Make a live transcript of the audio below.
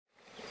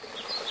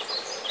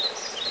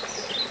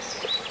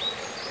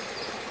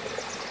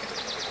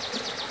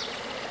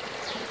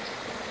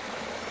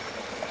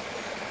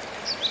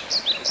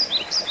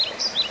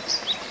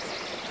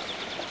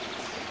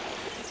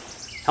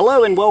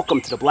Hello and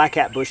welcome to the Black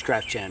Hat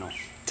Bushcraft channel.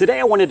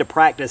 Today I wanted to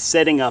practice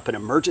setting up an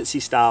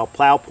emergency style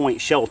plow point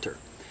shelter.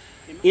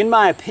 In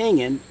my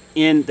opinion,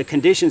 in the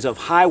conditions of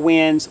high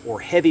winds or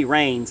heavy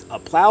rains, a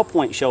plow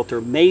point shelter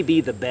may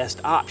be the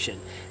best option,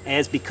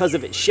 as because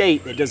of its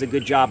shape it does a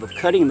good job of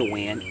cutting the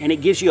wind and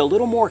it gives you a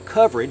little more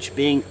coverage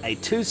being a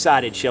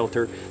two-sided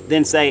shelter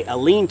than say a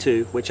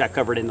lean-to, which I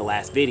covered in the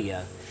last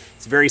video.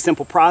 It's a very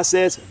simple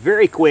process,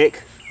 very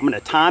quick. I'm going to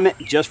time it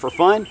just for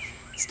fun.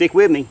 Stick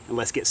with me and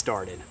let's get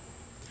started.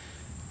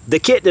 The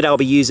kit that I'll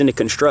be using to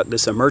construct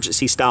this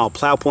emergency style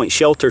plow point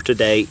shelter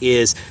today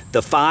is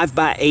the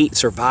 5x8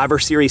 Survivor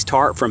Series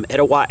tarp from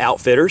Etowah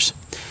Outfitters.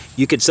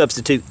 You could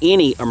substitute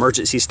any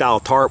emergency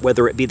style tarp,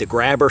 whether it be the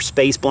grabber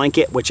space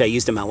blanket, which I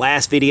used in my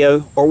last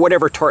video, or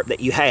whatever tarp that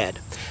you had.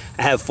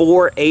 I have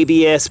 4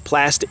 ABS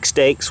plastic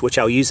stakes, which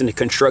I'll use in the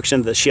construction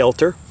of the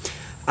shelter.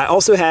 I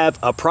also have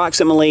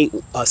approximately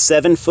a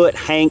 7-foot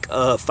hank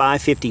of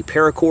 550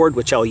 paracord,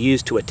 which I'll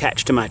use to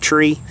attach to my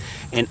tree.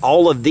 And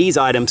all of these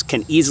items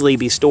can easily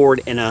be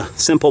stored in a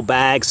simple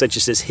bag, such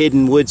as this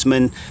hidden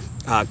Woodsmen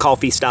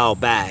coffee style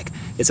bag.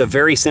 It's a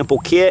very simple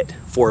kit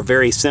for a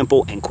very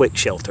simple and quick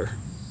shelter.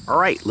 All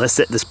right, let's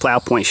set this plow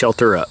point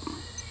shelter up.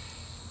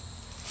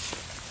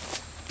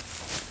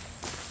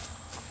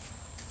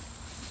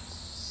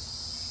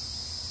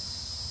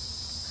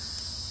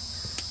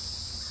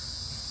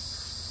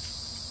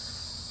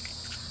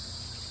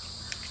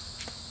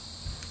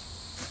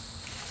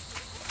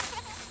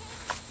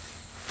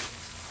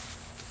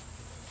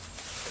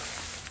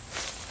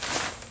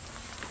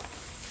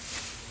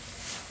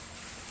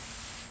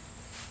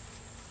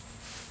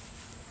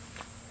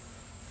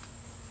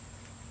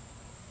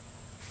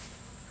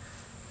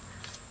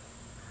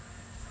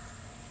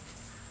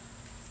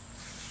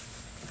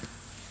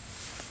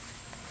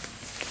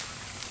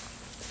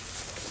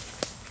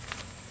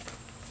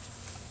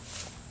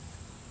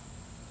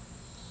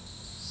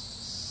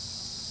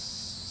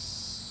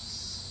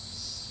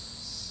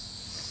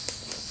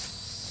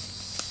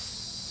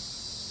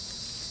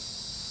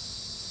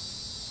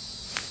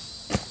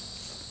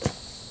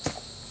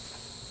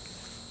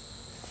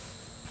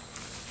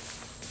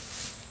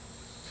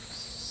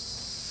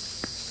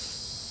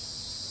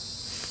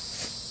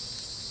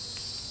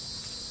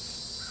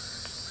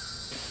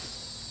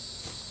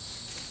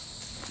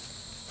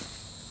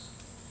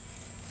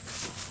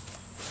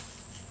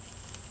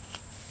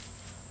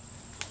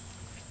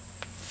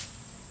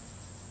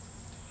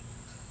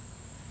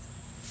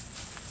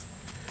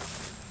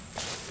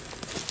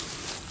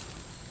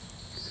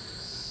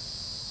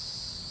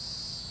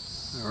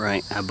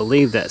 Alright, I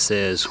believe that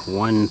says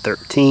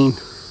 1:13,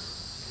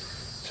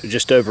 so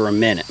just over a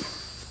minute.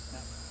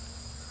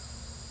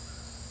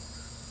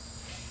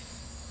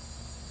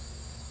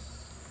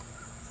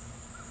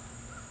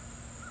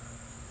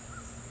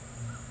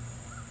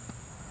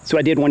 So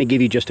I did want to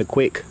give you just a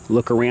quick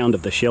look around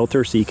of the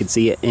shelter so you can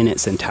see it in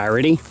its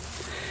entirety.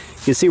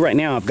 You can see right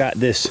now I've got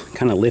this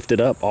kind of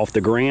lifted up off the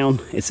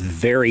ground. It's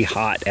very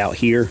hot out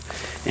here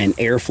and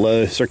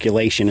airflow,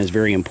 circulation is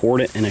very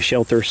important in a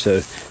shelter, so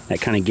that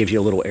kind of gives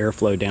you a little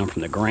airflow down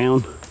from the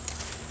ground.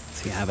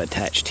 See, I have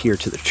attached here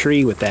to the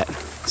tree with that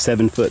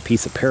 7-foot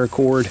piece of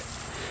paracord.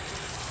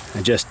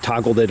 I just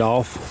toggled it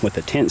off with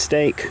a tent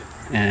stake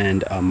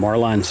and a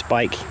Marline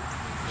spike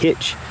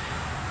hitch.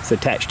 It's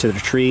attached to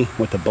the tree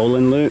with a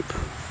bowline loop.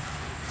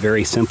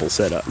 Very simple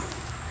setup.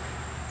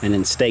 And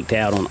then staked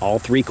out on all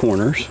 3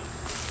 corners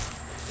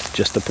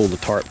just to pull the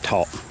tarp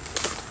taut.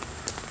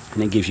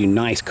 And it gives you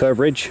nice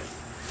coverage.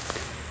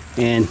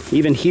 And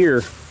even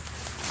here,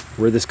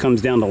 where this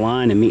comes down the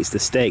line and meets the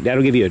stake,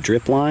 that'll give you a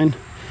drip line.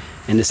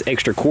 And this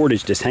extra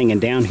cordage just hanging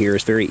down here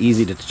is very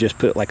easy to just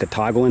put like a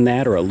toggle in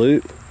that or a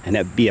loop, and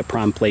that'd be a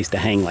prime place to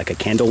hang like a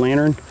candle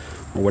lantern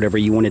or whatever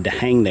you wanted to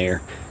hang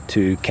there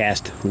to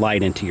cast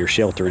light into your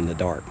shelter in the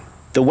dark.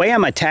 The way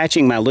I'm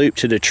attaching my loop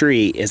to the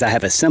tree is I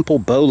have a simple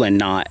bowline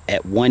knot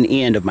at one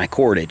end of my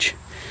cordage.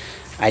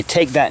 I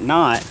take that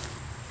knot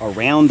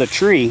around the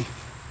tree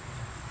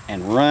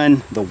and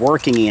run the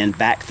working end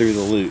back through the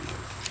loop,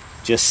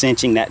 just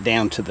cinching that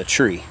down to the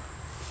tree.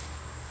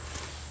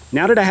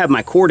 Now that I have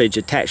my cordage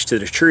attached to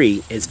the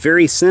tree, it's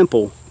very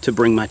simple to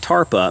bring my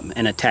tarp up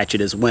and attach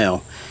it as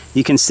well.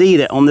 You can see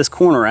that on this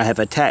corner I have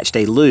attached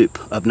a loop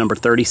of number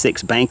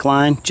 36 bank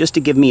line just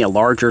to give me a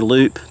larger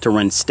loop to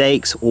run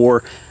stakes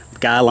or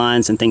guy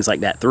lines and things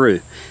like that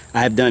through. I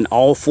have done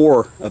all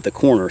 4 of the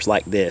corners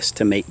like this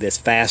to make this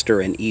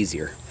faster and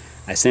easier.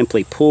 I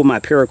simply pull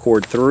my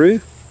paracord through,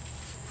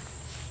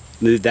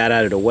 move that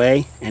out of the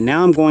way, and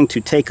now I'm going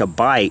to take a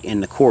bite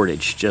in the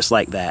cordage just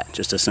like that,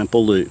 just a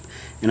simple loop.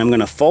 And I'm going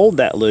to fold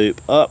that loop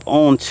up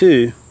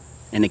onto,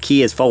 and the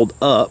key is fold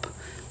up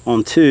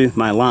onto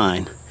my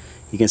line.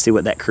 You can see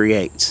what that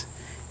creates.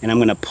 And I'm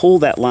going to pull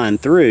that line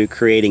through,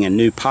 creating a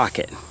new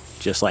pocket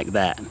just like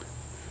that.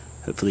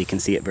 Hopefully you can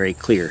see it very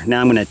clear.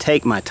 Now I'm going to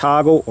take my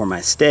toggle or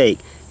my stake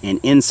and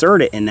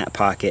insert it in that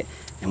pocket,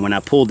 and when I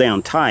pull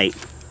down tight,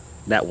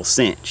 that will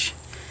cinch.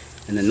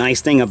 And the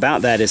nice thing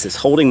about that is it's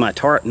holding my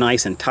tarp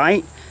nice and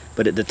tight,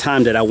 but at the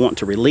time that I want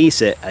to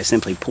release it, I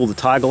simply pull the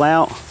toggle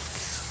out,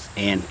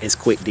 and it's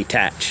quick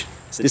detach.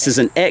 This is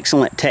an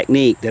excellent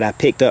technique that I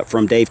picked up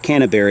from Dave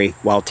Canterbury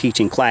while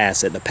teaching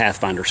class at the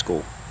Pathfinder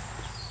School.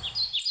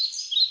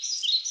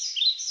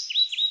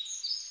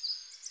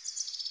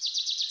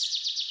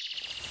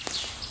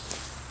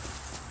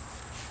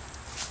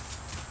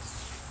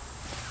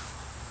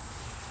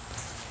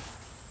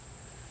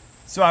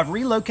 So I've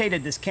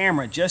relocated this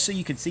camera just so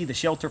you could see the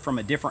shelter from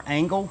a different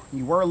angle.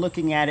 You were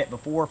looking at it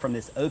before from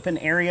this open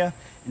area,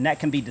 and that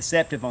can be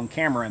deceptive on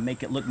camera and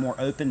make it look more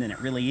open than it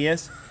really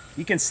is.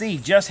 You can see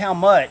just how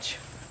much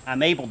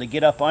I'm able to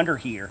get up under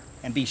here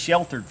and be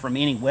sheltered from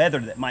any weather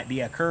that might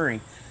be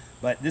occurring.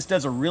 But this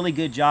does a really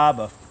good job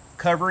of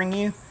covering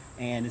you,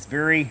 and it's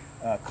very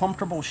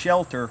comfortable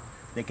shelter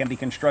that can be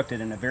constructed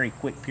in a very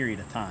quick period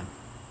of time.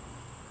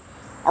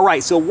 All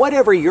right, so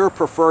whatever your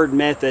preferred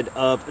method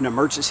of an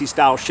emergency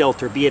style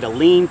shelter, be it a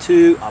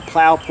lean-to, a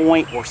plow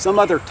point, or some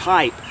other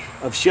type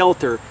of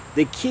shelter,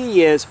 the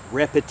key is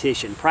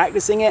repetition,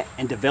 practicing it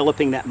and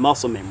developing that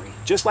muscle memory.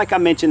 Just like I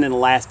mentioned in the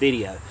last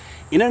video,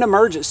 in an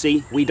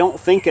emergency, we don't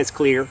think as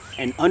clear,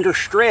 and under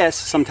stress,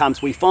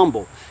 sometimes we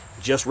fumble.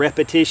 Just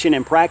repetition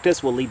and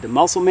practice will lead to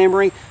muscle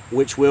memory,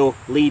 which will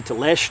lead to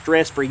less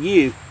stress for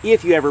you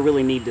if you ever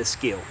really need this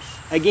skill.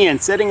 Again,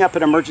 setting up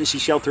an emergency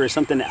shelter is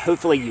something that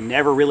hopefully you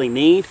never really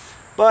need,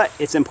 but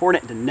it's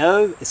important to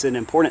know, it's an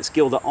important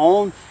skill to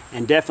own,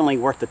 and definitely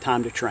worth the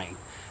time to train.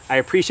 I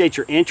appreciate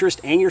your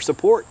interest and your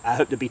support. I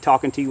hope to be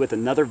talking to you with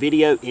another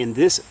video in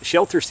this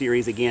shelter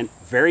series again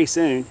very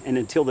soon, and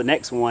until the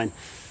next one,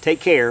 take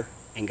care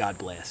and God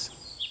bless.